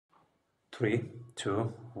Three,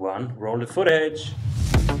 two, one, roll the footage.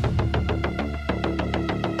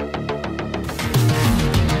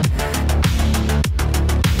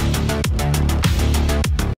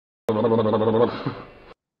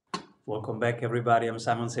 Welcome back, everybody. I'm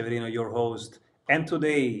Simon Severino, your host. And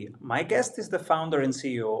today, my guest is the founder and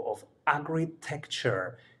CEO of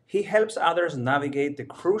Agritecture. He helps others navigate the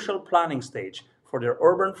crucial planning stage for their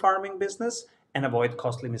urban farming business and avoid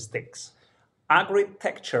costly mistakes.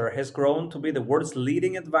 Agritecture has grown to be the world's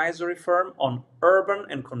leading advisory firm on urban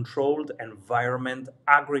and controlled environment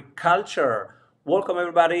agriculture. Welcome,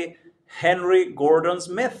 everybody, Henry Gordon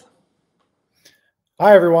Smith.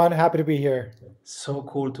 Hi, everyone. Happy to be here. So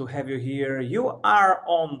cool to have you here. You are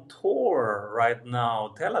on tour right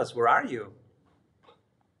now. Tell us, where are you?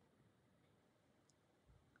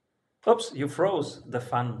 Oops, you froze. The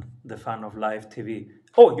fun of live TV.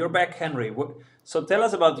 Oh, you're back, Henry. So tell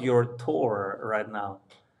us about your tour right now.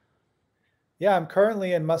 Yeah, I'm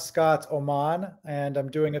currently in Muscat, Oman, and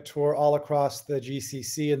I'm doing a tour all across the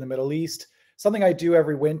GCC in the Middle East, something I do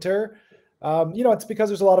every winter. It's because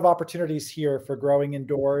there's a lot of opportunities here for growing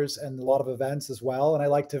indoors and a lot of events as well. And I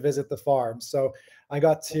like to visit the farms. So I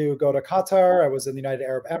got to go to Qatar. I was in the United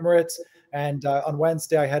Arab Emirates. And on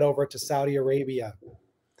Wednesday, I head over to Saudi Arabia.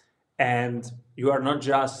 And you are not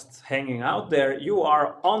just hanging out there, you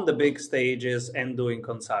are on the big stages and doing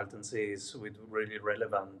consultancies with really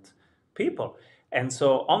relevant people. And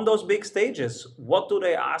so, on those big stages, what do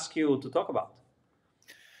they ask you to talk about?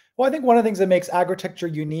 Well, I think one of the things that makes agritecture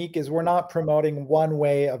unique is we're not promoting one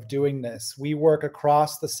way of doing this. We work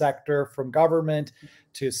across the sector from government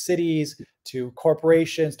to cities to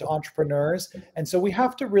corporations to entrepreneurs. And so we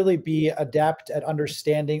have to really be adept at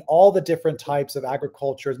understanding all the different types of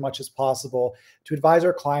agriculture as much as possible to advise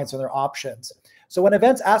our clients on their options. So when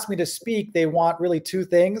events ask me to speak, they want really two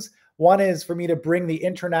things. One is for me to bring the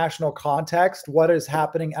international context, what is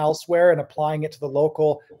happening elsewhere, and applying it to the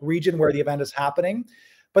local region where the event is happening.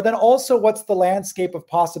 But then also, what's the landscape of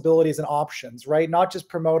possibilities and options, right? Not just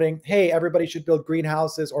promoting, hey, everybody should build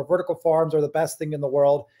greenhouses or vertical farms are the best thing in the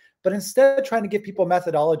world, but instead trying to give people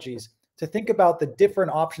methodologies to think about the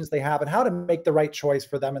different options they have and how to make the right choice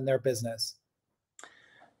for them and their business.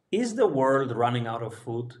 Is the world running out of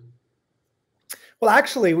food? Well,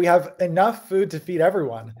 actually, we have enough food to feed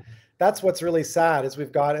everyone. That's what's really sad is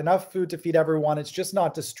we've got enough food to feed everyone. It's just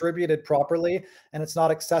not distributed properly and it's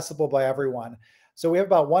not accessible by everyone. So we have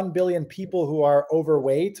about 1 billion people who are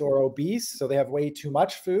overweight or obese, so they have way too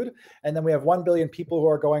much food. And then we have 1 billion people who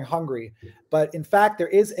are going hungry. But in fact, there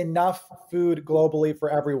is enough food globally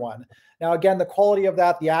for everyone. Now, again, the quality of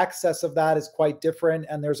that, the access of that is quite different.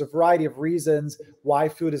 And there's a variety of reasons why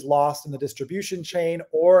food is lost in the distribution chain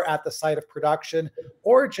or at the site of production,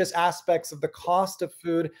 or just aspects of the cost of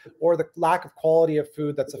food or the lack of quality of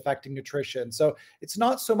food that's affecting nutrition. So it's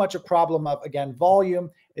not so much a problem of, again,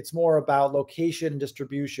 volume. It's more about location and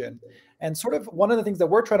distribution. And sort of one of the things that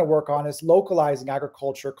we're trying to work on is localizing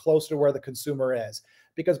agriculture closer to where the consumer is.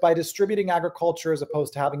 Because by distributing agriculture as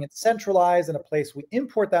opposed to having it centralized in a place we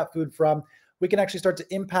import that food from, we can actually start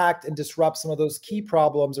to impact and disrupt some of those key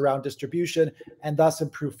problems around distribution and thus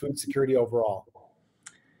improve food security overall.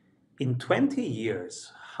 In 20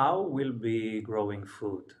 years, how will be growing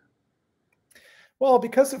food? Well,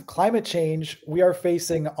 because of climate change, we are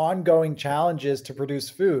facing ongoing challenges to produce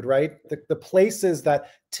food, right? The places that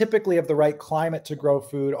typically have the right climate to grow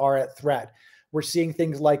food are at threat. We're seeing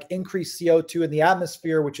things like increased CO2 in the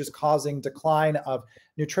atmosphere, which is causing decline of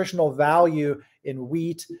nutritional value in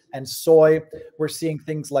wheat and soy. We're seeing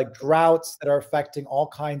things like droughts that are affecting all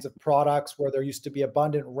kinds of products where there used to be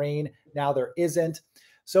abundant rain, now there isn't.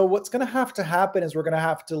 So what's going to have to happen is we're going to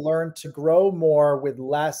have to learn to grow more with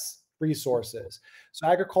less resources. So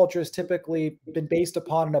agriculture has typically been based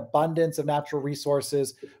upon an abundance of natural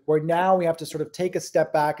resources, where now we have to sort of take a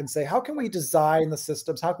step back and say, how can we design the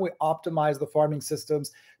systems? How can we optimize the farming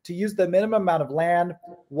systems to use the minimum amount of land,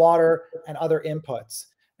 water, and other inputs?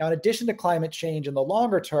 Now, in addition to climate change in the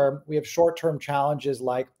longer term, we have short-term challenges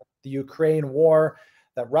like the Ukraine war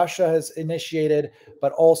that Russia has initiated,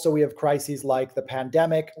 but also we have crises like the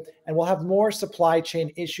pandemic, and we'll have more supply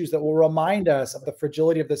chain issues that will remind us of the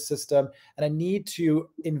fragility of the system and a need to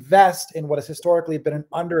invest in what has historically been an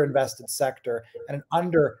underinvested sector and an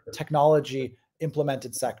under technology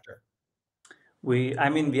implemented sector.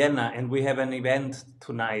 I'm in Vienna and we have an event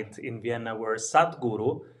tonight in Vienna where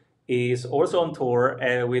Sadhguru is also on tour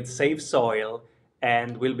with Save Soil,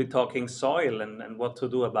 and we'll be talking soil and what to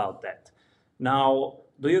do about that. Now,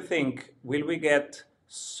 do you think, will we get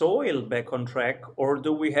soil back on track, or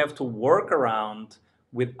do we have to work around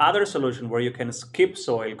with other solutions where you can skip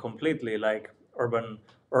soil completely, like urban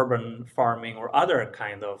urban farming or other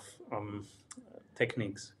kind of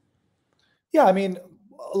techniques? Yeah, I mean,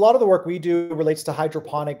 a lot of the work we do relates to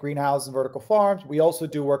hydroponic greenhouse and vertical farms. We also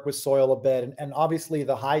do work with soil a bit, and obviously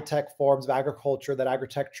the high tech forms of agriculture that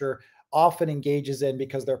agritecture often engages in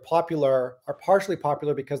because they're popular are partially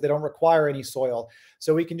popular because they don't require any soil.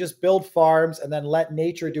 So we can just build farms and then let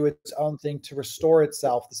nature do its own thing to restore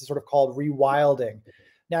itself. This is sort of called rewilding.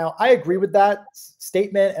 Now, I agree with that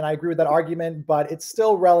statement and I agree with that argument, but it's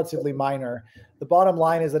still relatively minor. The bottom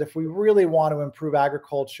line is that if we really want to improve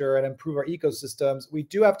agriculture and improve our ecosystems, we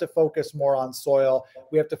do have to focus more on soil.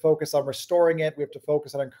 We have to focus on restoring it. We have to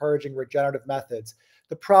focus on encouraging regenerative methods.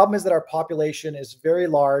 The problem is that our population is very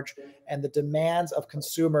large and the demands of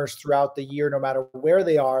consumers throughout the year, no matter where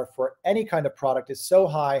they are, for any kind of product is so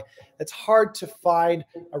high, it's hard to find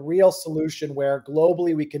a real solution where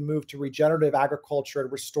globally we can move to regenerative agriculture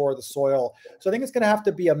and restore the soil. So I think it's going to have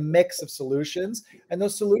to be a mix of solutions, and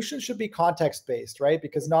those solutions should be context based, right?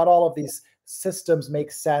 Because not all of these systems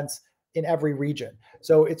make sense in every region.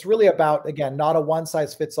 So it's really about, again, not a one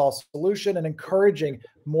size fits all solution, and encouraging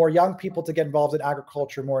more young people to get involved in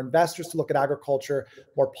agriculture, more investors to look at agriculture,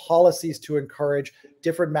 more policies to encourage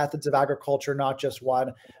different methods of agriculture, not just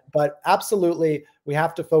one. But absolutely, we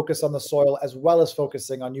have to focus on the soil as well as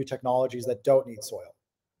focusing on new technologies that don't need soil.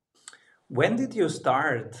 When did you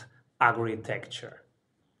start agritecture?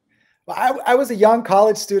 Well, I was a young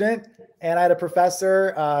college student and I had a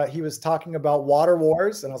professor. He was talking about water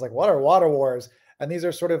wars. And I was like, what are water wars? And these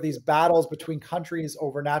are sort of these battles between countries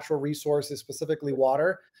over natural resources, specifically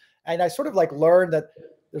water. And I sort of like learned that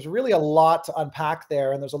there's really a lot to unpack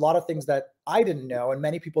there. And there's a lot of things that I didn't know, and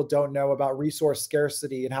many people don't know about resource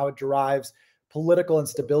scarcity and how it derives political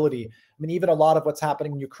instability. I mean, even a lot of what's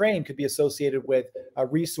happening in Ukraine could be associated with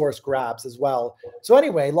resource grabs as well. So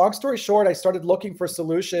anyway, long story short, I started looking for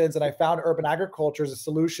solutions and I found urban agriculture as a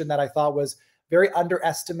solution that I thought was very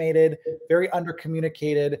underestimated, very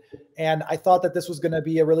undercommunicated. And I thought that this was going to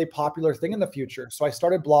be a really popular thing in the future. So I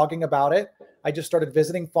started blogging about it. I just started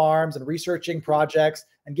visiting farms and researching projects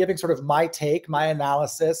and giving sort of my take, my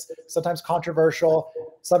analysis, sometimes controversial,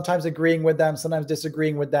 sometimes agreeing with them, sometimes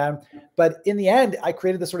disagreeing with them. But in the end, I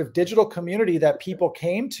created this sort of digital community that people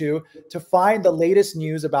came to find the latest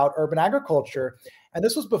news about urban agriculture. And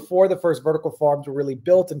this was before the first vertical farms were really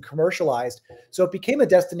built and commercialized. So it became a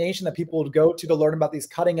destination that people would go to learn about these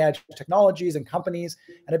cutting edge technologies and companies.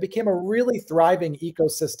 And it became a really thriving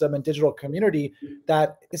ecosystem and digital community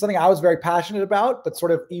that is something I was very passionate about, but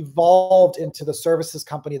sort of evolved into the services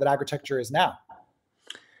company that Agritecture is now.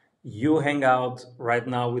 You hang out right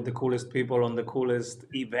now with the coolest people on the coolest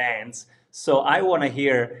events. So I want to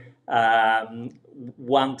hear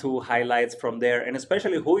one, two highlights from there, and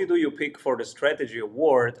especially who do you pick for the strategy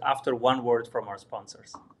award after one word from our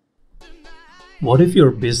sponsors? What if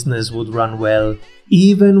your business would run well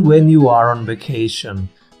even when you are on vacation?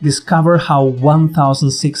 Discover how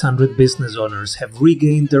 1,600 business owners have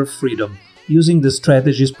regained their freedom using the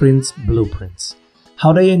Strategy Sprints blueprints.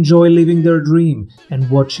 How they enjoy living their dream and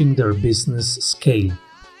watching their business scale.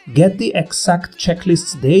 Get the exact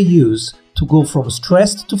checklists they use to go from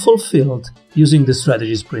stressed to fulfilled using the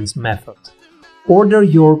Strategy Sprints method. Order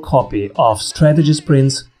your copy of Strategy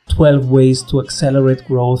Sprints 12 Ways to Accelerate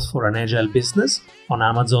Growth for an Agile Business on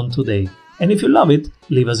Amazon today. And if you love it,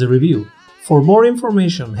 leave us a review. For more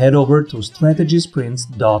information, head over to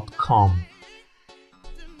strategysprints.com.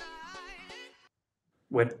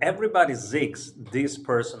 When everybody zigs, this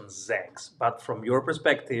person zags. But from your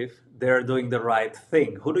perspective, they're doing the right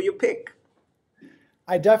thing. Who do you pick?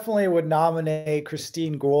 I definitely would nominate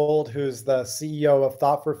Christine Gould, who's the CEO of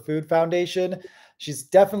Thought for Food Foundation. She's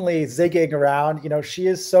definitely zigging around. You know, she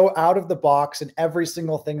is so out of the box in every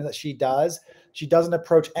single thing that she does. She doesn't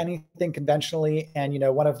approach anything conventionally. And, you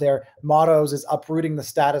know, one of their mottos is uprooting the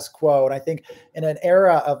status quo. And I think in an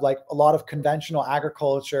era of like a lot of conventional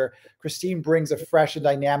agriculture, Christine brings a fresh and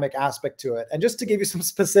dynamic aspect to it. And just to give you some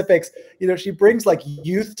specifics, you know, she brings like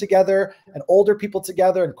youth together and older people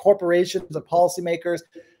together and corporations and policymakers.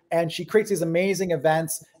 And she creates these amazing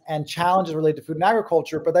events and challenges related to food and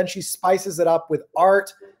agriculture, but then she spices it up with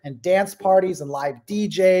art and dance parties and live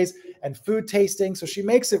DJs and food tasting. So she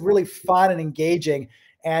makes it really fun and engaging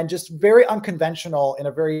and just very unconventional in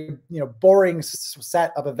a very, you know, boring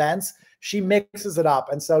set of events. She mixes it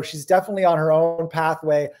up. And so she's definitely on her own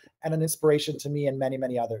pathway and an inspiration to me and many,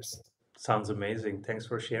 many others. Sounds amazing. Thanks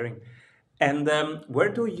for sharing. And where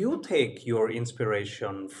do you take your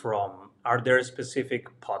inspiration from? Are there specific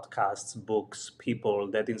podcasts, books,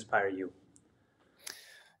 people that inspire you?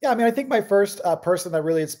 Yeah, I mean, I think my first person that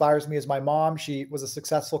really inspires me is my mom. She was a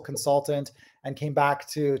successful consultant and came back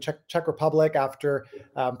to Czech Republic after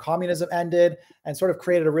communism ended and sort of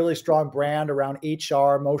created a really strong brand around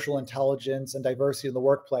HR, emotional intelligence, and diversity in the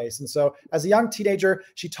workplace. And so as a young teenager,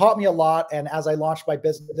 she taught me a lot. And as I launched my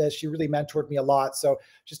business, she really mentored me a lot. So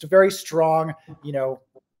just a very strong, you know,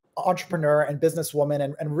 entrepreneur and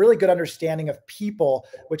businesswoman and really good understanding of people,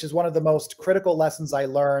 which is one of the most critical lessons I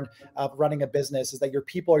learned of running a business, is that your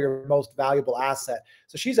people are your most valuable asset.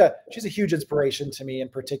 So she's a huge inspiration to me in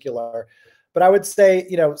particular. But I would say,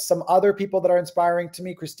 you know, some other people that are inspiring to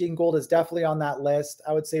me, Christine Gould is definitely on that list.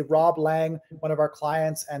 I would say Rob Lang, one of our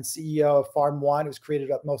clients and CEO of Farm One, who's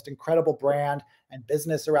created a most incredible brand and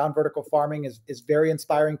business around vertical farming, is very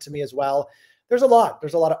inspiring to me as well. There's a lot.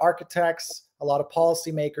 There's a lot of architects, a lot of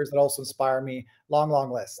policymakers that also inspire me. Long, long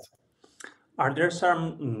list. Are there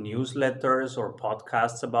some newsletters or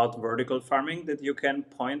podcasts about vertical farming that you can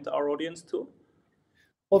point our audience to?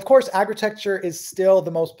 Well, of course, Agritecture is still the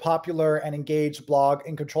most popular and engaged blog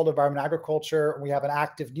in controlled environment agriculture. We have an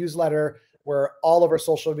active newsletter where all of our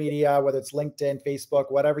social media, whether it's LinkedIn, Facebook,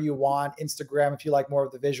 whatever you want, Instagram, if you like more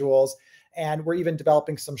of the visuals. And we're even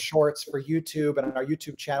developing some shorts for YouTube, and our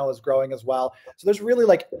YouTube channel is growing as well. So there's really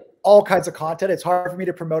like all kinds of content. It's hard for me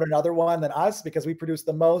to promote another one than us because we produce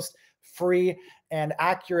the most free and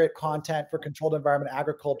accurate content for controlled environment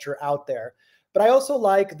agriculture out there. But I also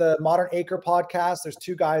like the Modern Acre podcast. There's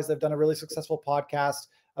two guys that have done a really successful podcast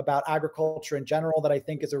about agriculture in general that I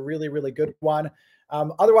think is a really, really good one.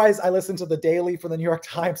 Otherwise, I listen to the Daily from the New York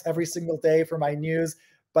Times every single day for my news,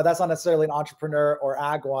 but that's not necessarily an entrepreneur or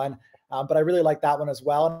ag one. But I really like that one as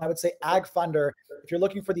well. And I would say Ag Funder, if you're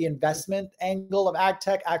looking for the investment angle of ag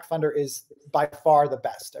tech, Ag Funder is by far the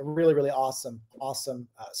best. A really, really awesome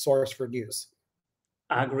source for news.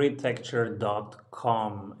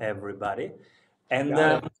 Agritecture.com, everybody. And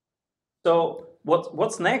Got it. so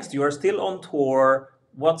what's next? You are still on tour.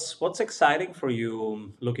 What's exciting for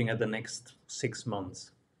you looking at the next 6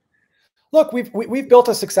 months? Look, we've built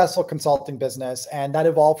a successful consulting business, and that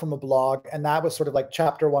evolved from a blog. And that was sort of like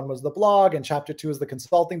chapter one was the blog, and chapter two is the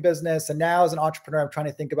consulting business. And now, as an entrepreneur, I'm trying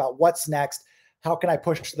to think about what's next. How can I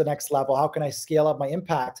push to the next level? How can I scale up my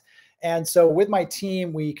impact? And so, with my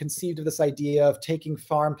team, we conceived of this idea of taking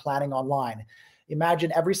farm planning online.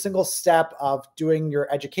 Imagine every single step of doing your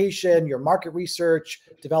education, your market research,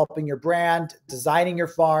 developing your brand, designing your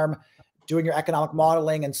farm, doing your economic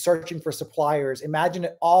modeling, and searching for suppliers. Imagine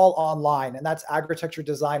it all online. And that's Agritecture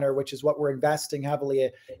Designer, which is what we're investing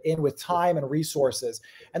heavily in with time and resources.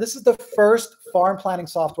 And this is the first farm planning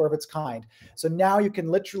software of its kind. So now you can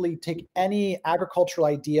literally take any agricultural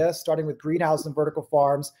idea, starting with greenhouses and vertical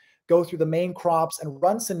farms, go through the main crops and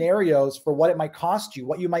run scenarios for what it might cost you,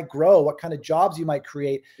 what you might grow, what kind of jobs you might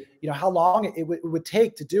create, you know, how long it would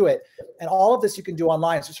take to do it. And all of this you can do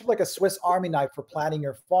online. So it's sort of like a Swiss Army knife for planning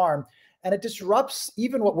your farm. And it disrupts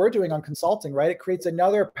even what we're doing on consulting, right? It creates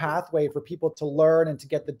another pathway for people to learn and to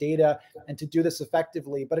get the data and to do this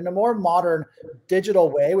effectively, but in a more modern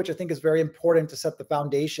digital way, which I think is very important to set the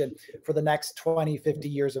foundation for the next 20, 50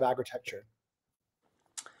 years of agritecture.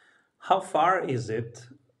 How far is it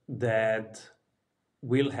that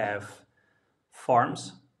we'll have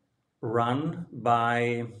farms run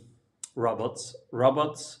by robots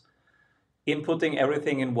inputting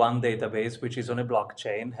everything in one database, which is on a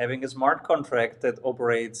blockchain, having a smart contract that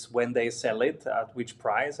operates when they sell it, at which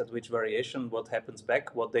price, at which variation, what happens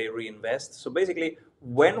back, what they reinvest. So basically,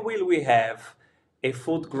 when will we have a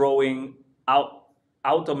food growing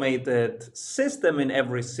automated system in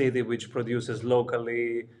every city which produces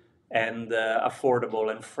locally and affordable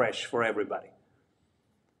and fresh for everybody?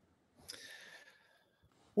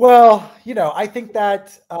 Well, you know, I think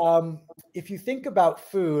that if you think about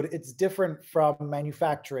food, it's different from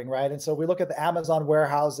manufacturing, right? And so we look at the Amazon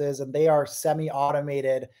warehouses and they are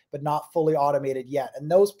semi-automated, but not fully automated yet. And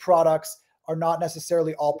those products are not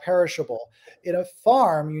necessarily all perishable. In a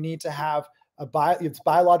farm, you need to have it's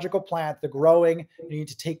biological plant, they're growing, you need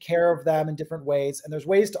to take care of them in different ways. And there's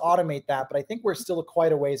ways to automate that, but I think we're still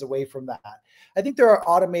quite a ways away from that. I think there are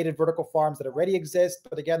automated vertical farms that already exist,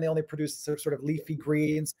 but again, they only produce sort of leafy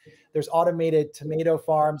greens. There's automated tomato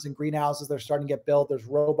farms and greenhouses that are starting to get built. There's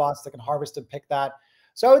robots that can harvest and pick that.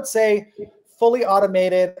 So I would say fully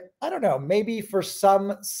automated, I don't know, maybe for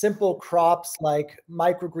some simple crops like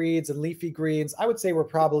microgreens and leafy greens, I would say we're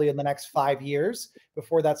probably in the next 5 years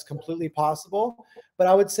before that's completely possible. But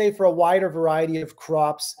I would say for a wider variety of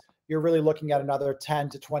crops, you're really looking at another 10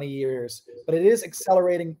 to 20 years. But it is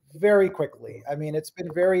accelerating very quickly. I mean, it's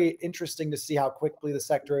been very interesting to see how quickly the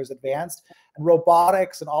sector has advanced. And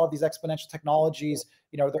robotics and all of these exponential technologies,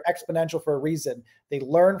 they're exponential for a reason. They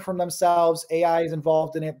learn from themselves. AI is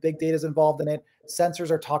involved in it. Big data is involved in it.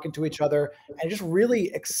 Sensors are talking to each other, and it just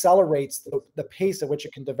really accelerates the pace at which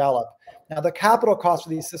it can develop. Now, the capital cost for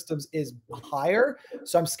these systems is higher,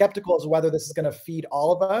 so I'm skeptical as to whether this is going to feed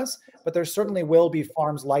all of us, but there certainly will be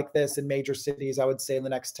farms like this in major cities, I would say, in the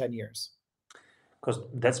next 10 years. Because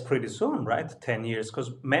that's pretty soon, right? 10 years.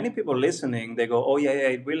 Because many people listening, they go, oh, yeah,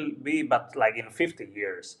 it will be, but like in 50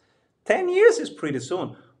 years. 10 years is pretty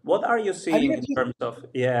soon. What are you I mean, seeing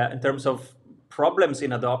in terms of problems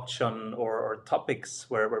in adoption or topics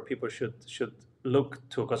where people should look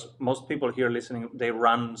to? Because most people here listening, they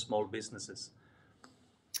run small businesses.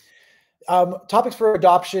 Topics for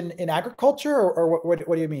adoption in agriculture, or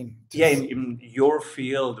what do you mean? Yeah, in your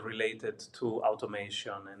field related to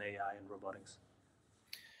automation and AI and robotics.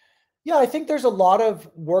 Yeah, I think there's a lot of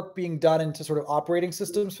work being done into sort of operating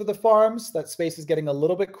systems for the farms. That space is getting a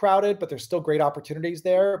little bit crowded, but there's still great opportunities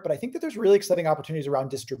there. But I think that there's really exciting opportunities around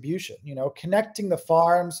distribution. Connecting the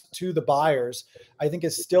farms to the buyers, I think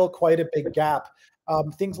is still quite a big gap.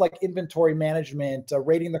 Things like inventory management,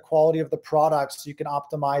 rating the quality of the products so you can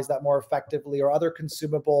optimize that more effectively, or other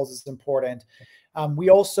consumables is important. We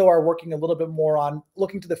also are working a little bit more on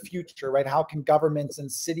looking to the future, right? How can governments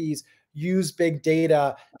and cities use big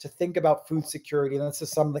data to think about food security? And this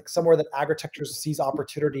is somewhere that Agritecture sees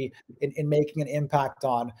opportunity in making an impact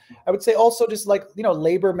on. I would say also just like,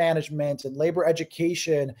 labor management and labor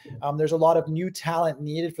education. There's a lot of new talent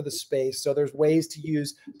needed for the space. So there's ways to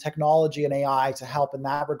use technology and AI to help in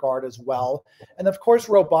that regard as well. And of course,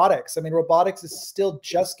 robotics. I mean, robotics is still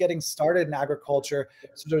just getting started in agriculture.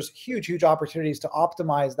 So there's huge opportunities to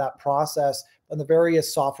optimize that process and the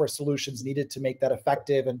various software solutions needed to make that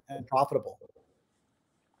effective and profitable.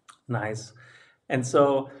 Nice. And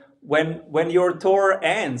so when your tour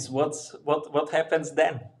ends, what happens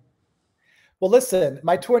then? Well, listen,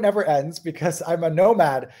 my tour never ends because I'm a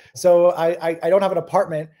nomad. So I don't have an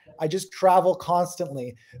apartment. I just travel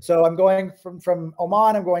constantly. So I'm going from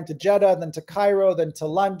Oman, I'm going to Jeddah, then to Cairo, then to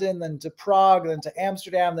London, then to Prague, then to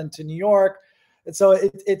Amsterdam, then to New York. And so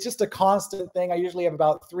it's just a constant thing. I usually have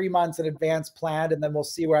about 3 months in advance planned, and then we'll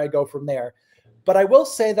see where I go from there. But I will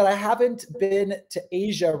say that I haven't been to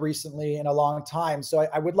Asia recently in a long time. So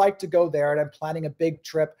I would like to go there, and I'm planning a big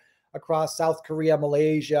trip across South Korea,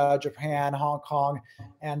 Malaysia, Japan, Hong Kong,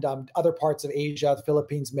 and other parts of Asia, the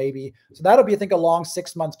Philippines maybe. So that'll be, I think, a long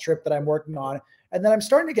 6-month trip that I'm working on. And then I'm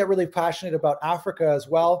starting to get really passionate about Africa as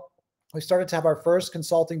well. We started to have our first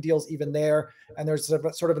consulting deals even there. And there's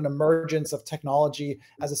sort of an emergence of technology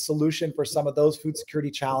as a solution for some of those food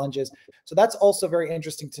security challenges. So that's also very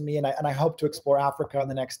interesting to me. And I hope to explore Africa in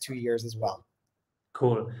the next 2 years as well.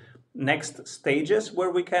 Cool. Next stages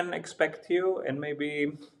where we can expect you and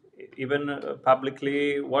maybe even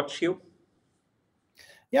publicly watch you?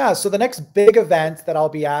 Yeah, so the next big event that I'll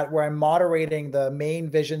be at, where I'm moderating the main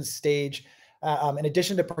vision stage, in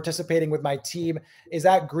addition to participating with my team, is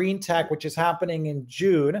at Green Tech, which is happening in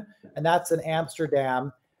June, and that's in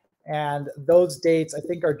Amsterdam. And those dates, I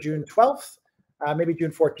think, are June 12th, maybe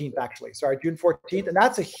June 14th, actually. Sorry, June 14th. And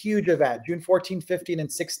that's a huge event, June 14, 15,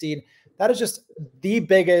 and 16. That is just the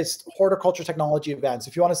biggest horticulture technology events.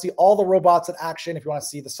 If you want to see all the robots in action, if you want to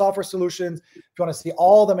see the software solutions, if you want to see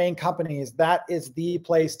all the main companies, that is the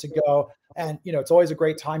place to go. And, it's always a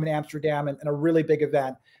great time in Amsterdam and a really big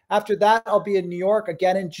event. After that, I'll be in New York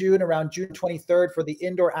again in June, around June 23rd for the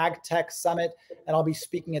Indoor Ag Tech Summit. And I'll be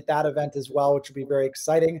speaking at that event as well, which will be very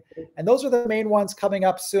exciting. And those are the main ones coming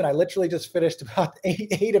up soon. I literally just finished about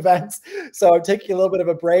eight events. So I'm taking a little bit of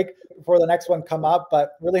a break before the next one come up,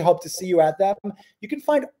 but really hope to see you at them. You can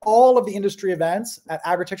find all of the industry events at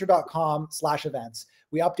agritecture.com/events.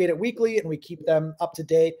 We update it weekly and we keep them up to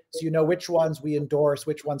date so you know which ones we endorse,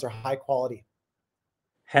 which ones are high quality.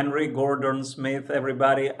 Henry Gordon Smith,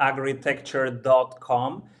 everybody,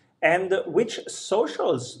 agritecture.com. And which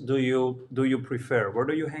socials do you prefer? Where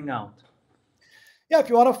do you hang out? Yeah, if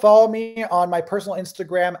you want to follow me on my personal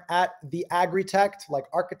Instagram at the Agritect, like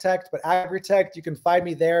architect, but Agritect, you can find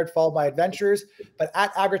me there and follow my adventures. But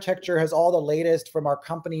at Agritecture has all the latest from our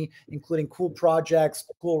company, including cool projects,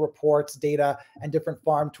 cool reports, data, and different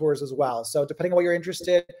farm tours as well. So depending on what you're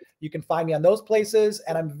interested, you can find me on those places.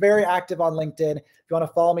 And I'm very active on LinkedIn. If you want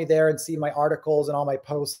to follow me there and see my articles and all my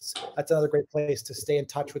posts, that's another great place to stay in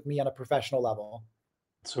touch with me on a professional level.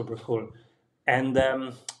 Super cool. And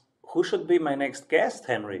who should be my next guest,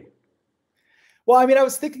 Henry? Well, I mean, I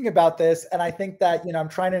was thinking about this, and I think that, I'm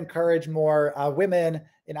trying to encourage more women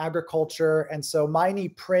in agriculture. And so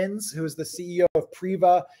Meini Prins, who is the CEO of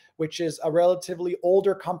Priva, which is a relatively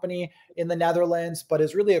older company in the Netherlands, but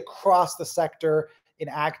is really across the sector in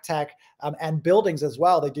ag tech and buildings as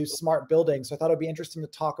well. They do smart buildings. So I thought it'd be interesting to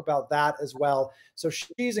talk about that as well. So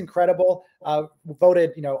she's incredible,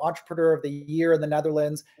 voted, Entrepreneur of the Year in the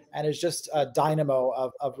Netherlands, and is just a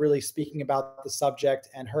dynamo of really speaking about the subject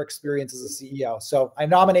and her experience as a CEO. So I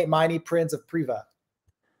nominate Meini Prins of Priva.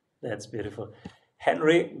 That's beautiful.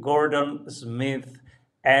 Henry Gordon Smith,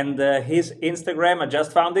 and his Instagram, I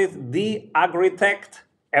just found it, the Agritect,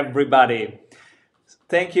 everybody.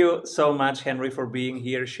 Thank you so much, Henry, for being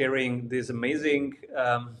here, sharing this amazing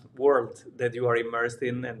world that you are immersed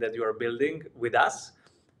in and that you are building with us.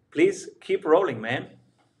 Please keep rolling, man.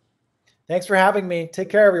 Thanks for having me. Take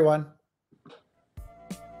care, everyone.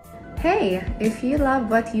 Hey, if you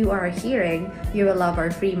love what you are hearing, you will love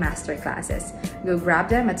our free masterclasses. Go grab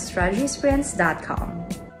them at strategysprints.com.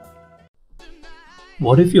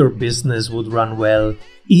 What if your business would run well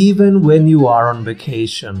even when you are on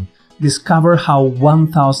vacation? Discover how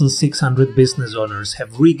 1,600 business owners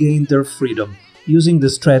have regained their freedom using the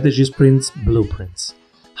Strategy Sprints blueprints.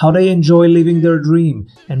 How they enjoy living their dream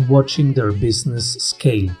and watching their business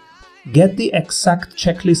scale. Get the exact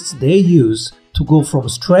checklists they use to go from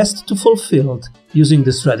stressed to fulfilled using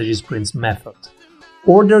the Strategy Sprints method.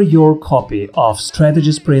 Order your copy of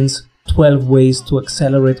Strategy Sprints 12 Ways to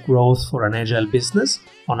Accelerate Growth for an Agile Business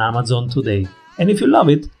on Amazon today. And if you love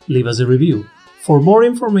it, leave us a review. For more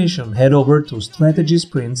information, head over to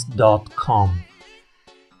strategysprints.com.